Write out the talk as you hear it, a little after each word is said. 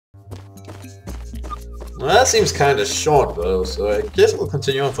Well, that seems kinda short though, so I guess we'll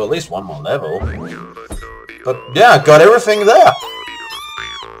continue on for at least one more level. But yeah, got everything there!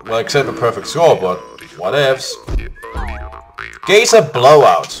 Well, except a perfect score, but whatevs. Geyser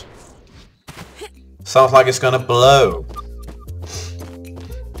blowout. Sounds like it's gonna blow.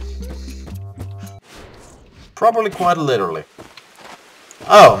 Probably quite literally.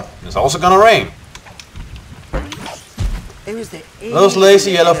 Oh, it's also gonna rain. Those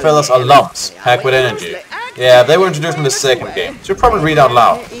lazy yellow fellas are lumps, packed with energy. Yeah, they were introduced in the second game. Should probably read out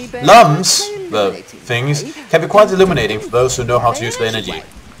loud. Lumps, the things, can be quite illuminating for those who know how to use the energy.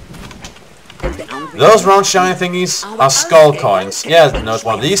 Those round shiny thingies are skull coins. Yeah, there's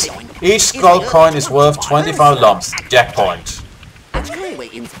one of these. Each skull coin is worth 25 lumps. Jackpoint.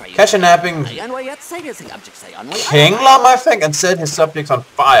 Catch a napping king lump, I think, and set his subjects on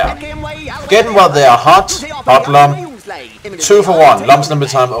fire. Get them while they are hot. Hot lump. 2 for 1. Lumps number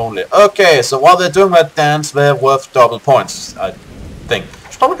time only. Okay, so while they're doing that dance, they're worth double points, I think.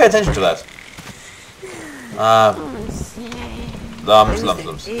 Should probably pay attention to that. Lumps.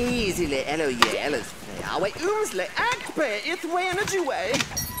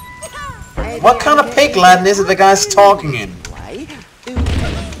 What kind of pig Latin is it the guy's talking in?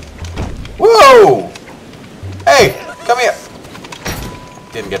 Whoa! Hey, come here!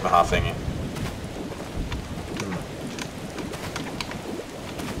 Didn't get my half thingy.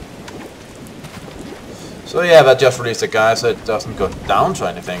 So yeah, that just released a guy, so it doesn't go down to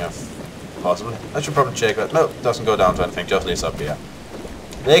anything, if possible. I should probably check that. No, it doesn't go down to anything, just leaves up here.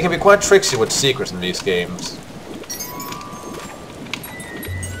 They can be quite tricksy with secrets in these games.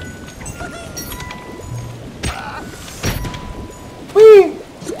 Whee!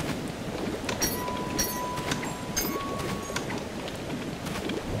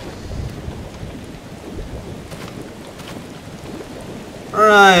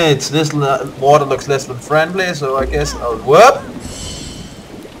 Right, this water looks less than friendly, so I guess I'll whoop.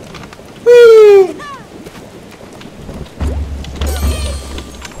 Whee!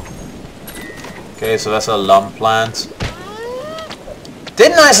 Okay, so that's a lump plant.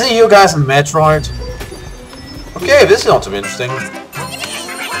 Didn't I see you guys in Metroid? Okay, this is not too interesting.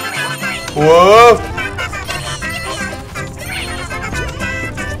 Whoa!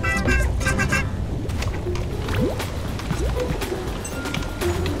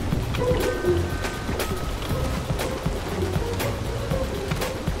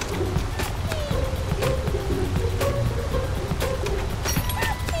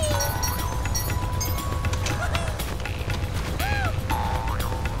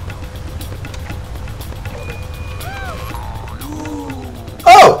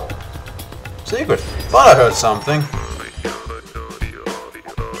 Secret. Thought I heard something.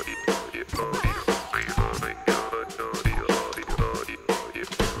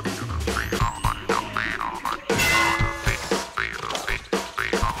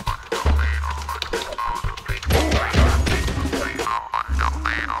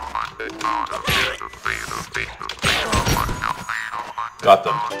 Got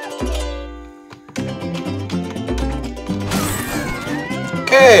them.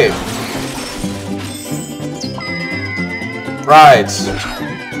 Okay. Right.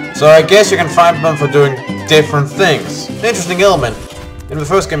 So I guess you can find them for doing different things. An interesting element. In the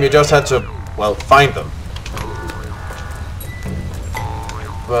first game you just had to, well, find them.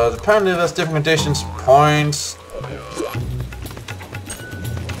 But apparently there's different conditions, points.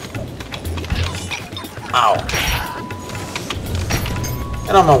 Ow.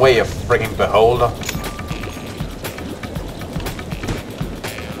 Get on my way, you freaking beholder.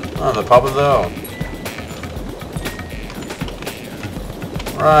 Oh, the pop of though.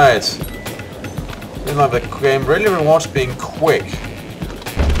 Right. Seems like the game really rewards being quick.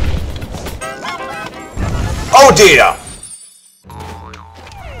 Oh dear!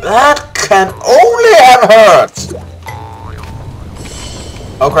 That can only have hurt!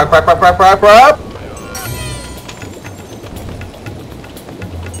 Oh crap, crap, crap, crap, crap, crap!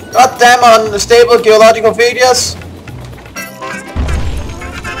 God damn unstable geological features!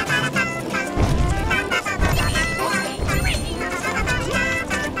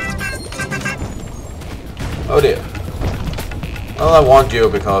 Oh dear. Well, I want you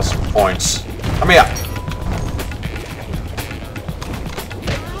because points. Come here!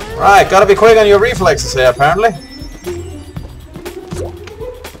 Right, gotta be quick on your reflexes here, apparently.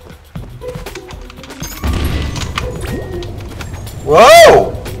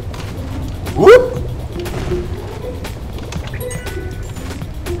 Whoa! Whoop!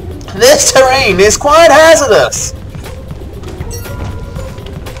 This terrain is quite hazardous!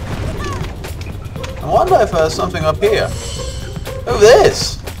 I wonder if there's something up here. Oh,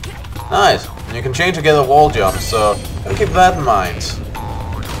 this! Nice. And you can chain together wall jumps, so gotta keep that in mind.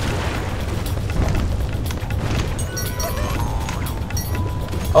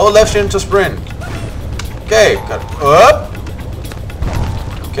 Hold left shift to sprint. Okay, got up.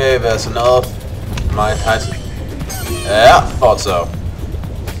 Okay, there's enough. Might have. Yeah, thought so.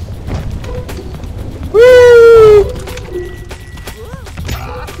 Woo!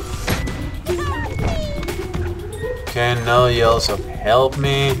 Okay, no yells of help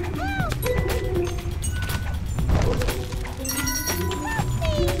me.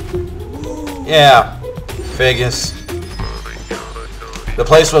 Yeah, figures. The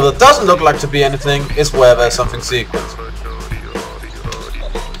place where there doesn't look like to be anything is where there's something secret.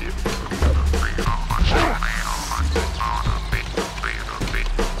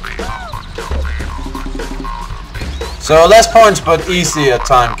 So less points, but easier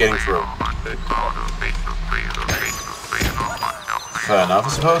time getting through. Fair enough, I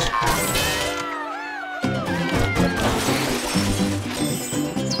suppose.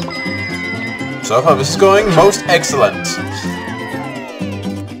 So far, this is going most excellent.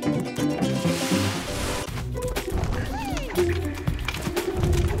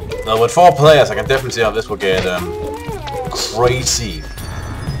 Now, with 4 players, I can definitely see how this will get crazy.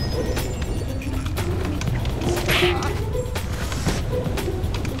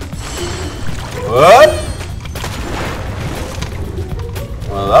 What?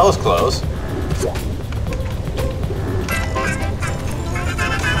 Well, that was close.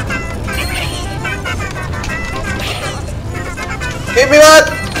 Give me that!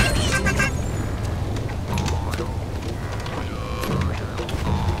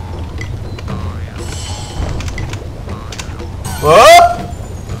 What?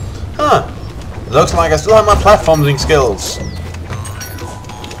 Huh. Looks like I still have my platforming skills.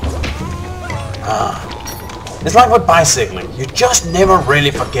 It's like with bicycling. You just never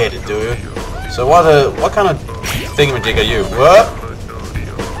really forget it, do you? So what kind of thingamajig are you? What?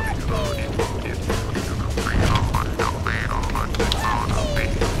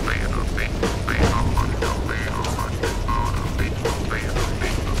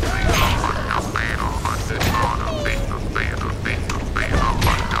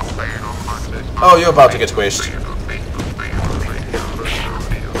 Oh, you're about to get squished.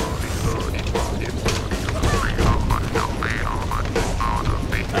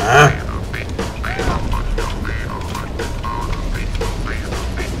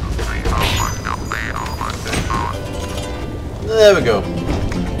 There we go.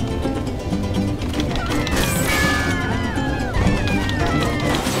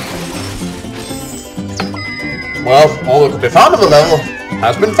 Well, all that could be found on the level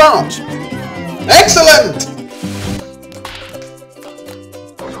has been found. Excellent!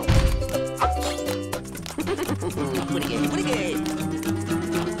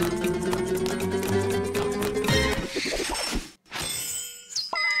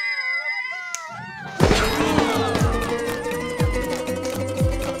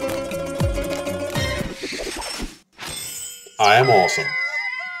 I am awesome.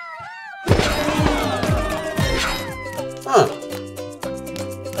 Huh.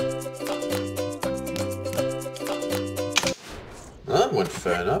 That went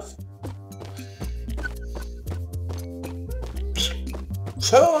fair enough.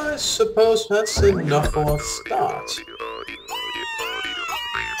 So I suppose that's enough for a start.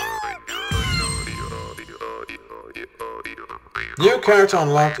 New character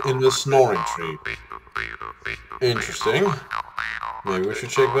unlocked in the snoring tree. Interesting. Maybe we should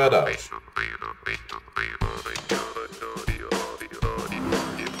check that out.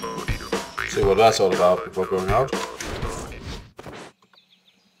 See what that's all about before going out.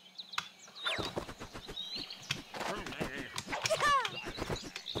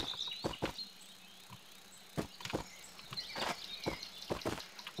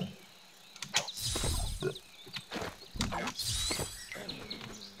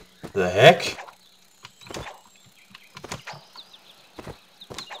 The heck?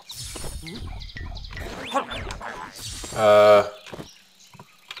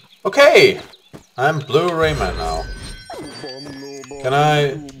 Okay! I'm Blue Rayman now. Can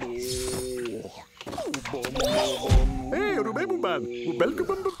I...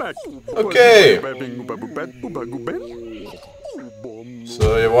 Okay!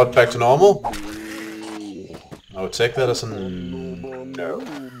 So you want back to normal? I would take that as a no.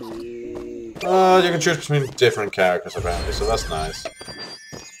 You can choose between different characters apparently, so that's nice.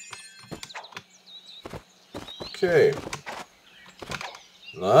 Okay.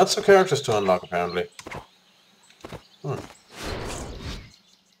 Lots of characters to unlock apparently. Well,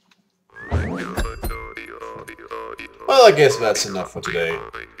 I guess that's enough for today.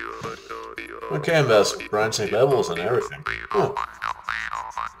 Okay, and there's branching levels and everything. Huh.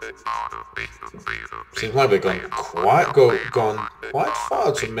 Seems like they've gone quite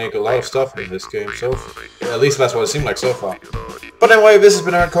far to make a lot of stuff in this game, so at least that's what it seemed like so far. But anyway, this has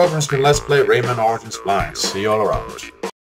been Eric Coburn, it's been Let's Play Rayman Origins Blind. See you all around.